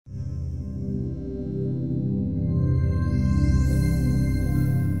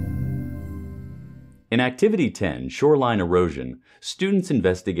In Activity 10, Shoreline Erosion, students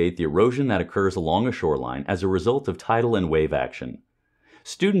investigate the erosion that occurs along a shoreline as a result of tidal and wave action.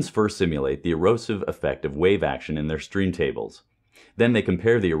 Students first simulate the erosive effect of wave action in their stream tables. Then they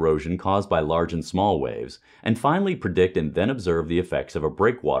compare the erosion caused by large and small waves, and finally predict and then observe the effects of a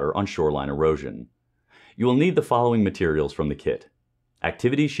breakwater on shoreline erosion. You will need the following materials from the kit: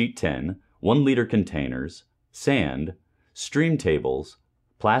 Activity Sheet 10, 1-liter containers, sand, stream tables,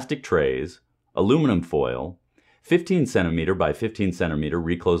 plastic trays, aluminum foil, 15 cm by 15 cm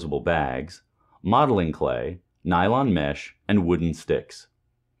reclosable bags, modeling clay, nylon mesh, and wooden sticks.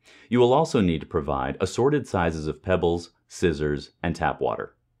 You will also need to provide assorted sizes of pebbles, scissors, and tap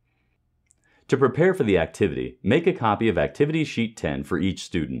water. To prepare for the activity, make a copy of Activity Sheet 10 for each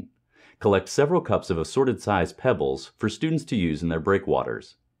student. Collect several cups of assorted size pebbles for students to use in their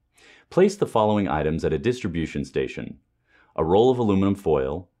breakwaters. Place the following items at a distribution station: a roll of aluminum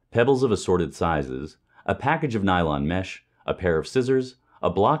foil, pebbles of assorted sizes, a package of nylon mesh, a pair of scissors, a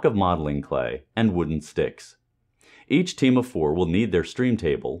block of modeling clay, and wooden sticks. Each team of 4 will need their stream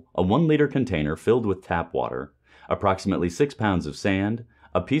table, a 1-liter container filled with tap water, approximately 6 pounds of sand,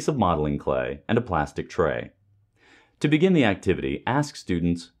 a piece of modeling clay, and a plastic tray. To begin the activity, ask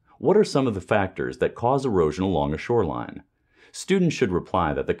students, what are some of the factors that cause erosion along a shoreline? Students should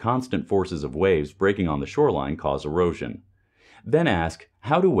reply that the constant forces of waves breaking on the shoreline cause erosion. Then ask,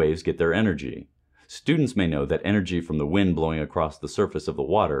 how do waves get their energy? Students may know that energy from the wind blowing across the surface of the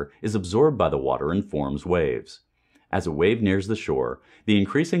water is absorbed by the water and forms waves. As a wave nears the shore, the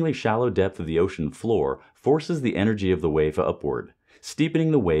increasingly shallow depth of the ocean floor forces the energy of the wave upward,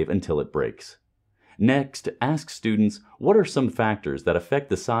 steepening the wave until it breaks. Next, ask students, what are some factors that affect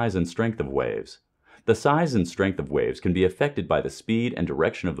the size and strength of waves? The size and strength of waves can be affected by the speed and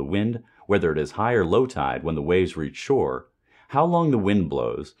direction of the wind, whether it is high or low tide when the waves reach shore, how long the wind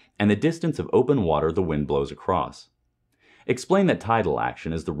blows, and the distance of open water the wind blows across. Explain that tidal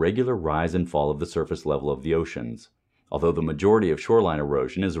action is the regular rise and fall of the surface level of the oceans. Although the majority of shoreline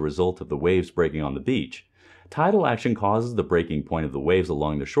erosion is a result of the waves breaking on the beach, tidal action causes the breaking point of the waves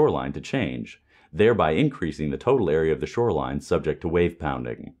along the shoreline to change, thereby increasing the total area of the shoreline subject to wave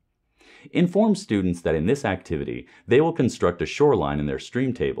pounding. Inform students that in this activity they will construct a shoreline in their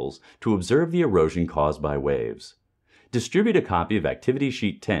stream tables to observe the erosion caused by waves. Distribute a copy of Activity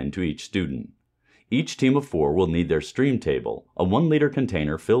Sheet 10 to each student. Each team of 4 will need their stream table, a 1-liter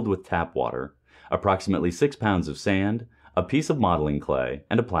container filled with tap water, approximately 6 pounds of sand, a piece of modeling clay,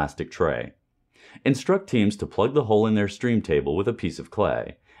 and a plastic tray. Instruct teams to plug the hole in their stream table with a piece of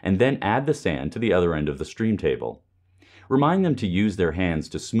clay, and then add the sand to the other end of the stream table. Remind them to use their hands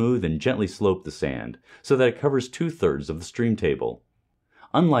to smooth and gently slope the sand so that it covers 2/3 of the stream table.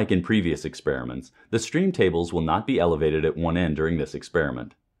 Unlike in previous experiments, the stream tables will not be elevated at one end during this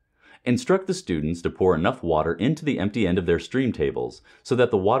experiment. Instruct the students to pour enough water into the empty end of their stream tables so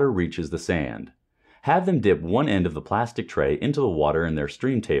that the water reaches the sand. Have them dip one end of the plastic tray into the water in their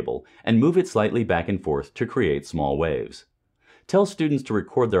stream table and move it slightly back and forth to create small waves. Tell students to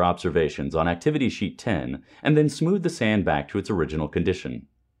record their observations on Activity Sheet 10 and then smooth the sand back to its original condition.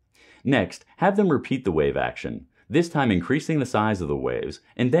 Next, have them repeat the wave action, this time increasing the size of the waves,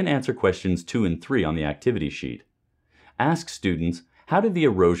 and then answer questions 2 and 3 on the activity sheet. Ask students, how did the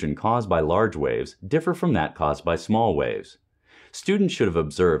erosion caused by large waves differ from that caused by small waves? Students should have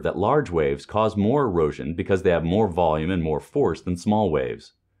observed that large waves cause more erosion because they have more volume and more force than small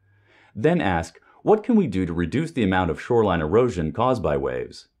waves. Then ask, what can we do to reduce the amount of shoreline erosion caused by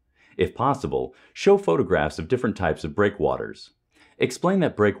waves? If possible, show photographs of different types of breakwaters. Explain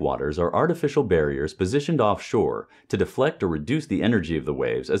that breakwaters are artificial barriers positioned offshore to deflect or reduce the energy of the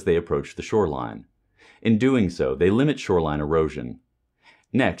waves as they approach the shoreline. In doing so, they limit shoreline erosion.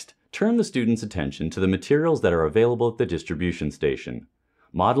 Next, turn the students' attention to the materials that are available at the distribution station: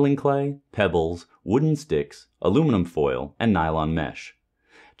 modeling clay, pebbles, wooden sticks, aluminum foil, and nylon mesh.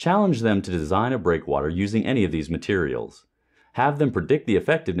 Challenge them to design a breakwater using any of these materials. Have them predict the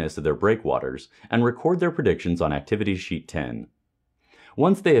effectiveness of their breakwaters and record their predictions on Activity Sheet 10.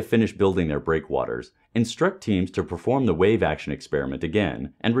 Once they have finished building their breakwaters, instruct teams to perform the wave action experiment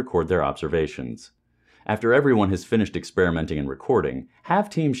again and record their observations. After everyone has finished experimenting and recording, have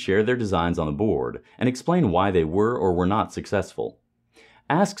teams share their designs on the board and explain why they were or were not successful.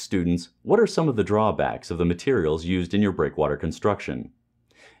 Ask students, what are some of the drawbacks of the materials used in your breakwater construction?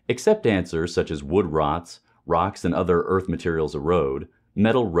 Accept answers such as wood rots, rocks and other earth materials erode,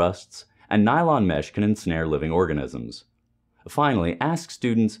 metal rusts, and nylon mesh can ensnare living organisms. Finally, ask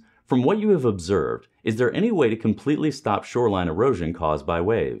students, from what you have observed, is there any way to completely stop shoreline erosion caused by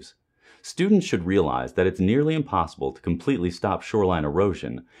waves? Students should realize that it's nearly impossible to completely stop shoreline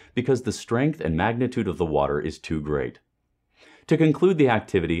erosion because the strength and magnitude of the water is too great. To conclude the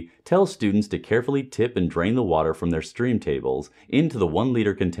activity, tell students to carefully tip and drain the water from their stream tables into the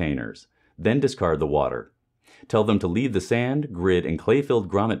 1-liter containers, then discard the water. Tell them to leave the sand, grit, and clay-filled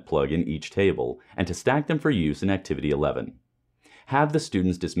grommet plug in each table and to stack them for use in Activity 11. Have the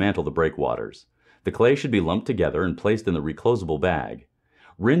students dismantle the breakwaters. The clay should be lumped together and placed in the reclosable bag.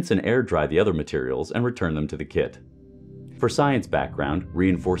 Rinse and air dry the other materials and return them to the kit. For science background,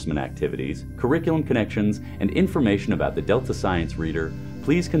 reinforcement activities, curriculum connections, and information about the Delta Science Reader,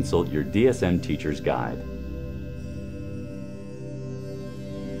 please consult your DSM Teacher's Guide.